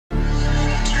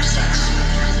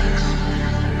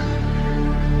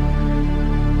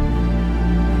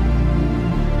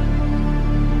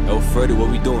Freddie,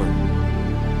 what we doing?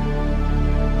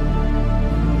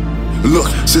 Look,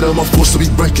 sit on my force to be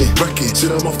breaking.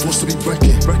 Sit on my force to be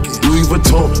breaking. Louis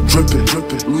Vuitton, dripping.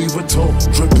 Louis Vuitton,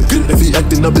 dripping. If he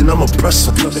acting up, then I'ma press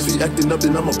him. If he acting up,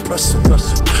 then I'ma press him.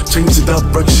 Change the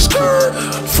directions,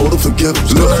 photo forgive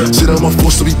him. Look, sit on my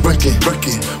force to be breaking.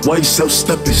 Why you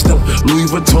self-stepping? Louis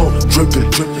Vuitton, dripping.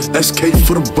 SK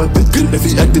for the weapon. If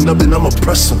he acting up, then I'ma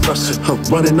press him. I'm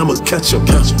running, I'ma catch him.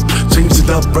 Change the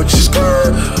directions,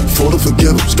 photo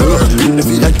forgive him. If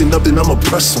he acting up, then I'ma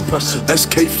press him.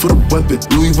 SK for the weapon,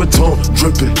 Louis Vuitton,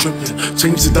 dripping.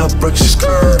 Change the directions.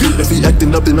 If he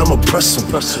acting up, then I'ma press him.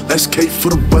 SK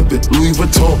for the weapon, Louis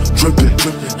Vuitton, dripping.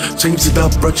 Change the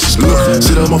directions. Look,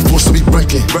 sit on my force to be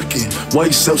breaking.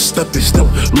 Why you self-stepping?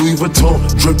 Louis Vuitton,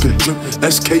 dripping.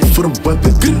 SK for the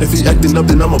weapon. If he acting up,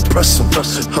 then I'ma press him.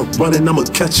 I'm running, I'ma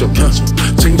catch him.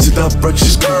 Change the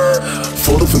directions.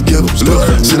 Photo forgive him. Look,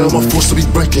 sit on my force to be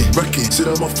breaking. Sit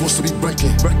on my force to be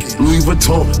breaking. Louis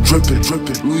Vuitton, dripping.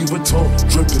 Louis Vuitton,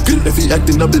 dripping. If he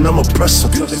acting up, then I'ma press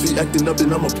him. If he acting up,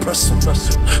 then I'ma press him.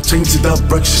 Change the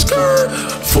directions.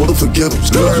 Photo forgive him.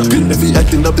 Look, if he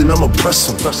acting up, then I'ma press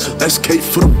him. SK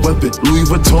for the weapon, Louis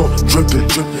Vuitton, dripping.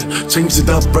 Change the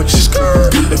directions.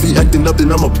 If he acting up,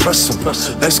 then I'ma press him.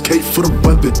 SK for the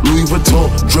weapon, Louis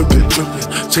Vuitton, dripping.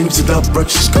 Change the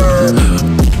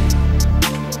directions.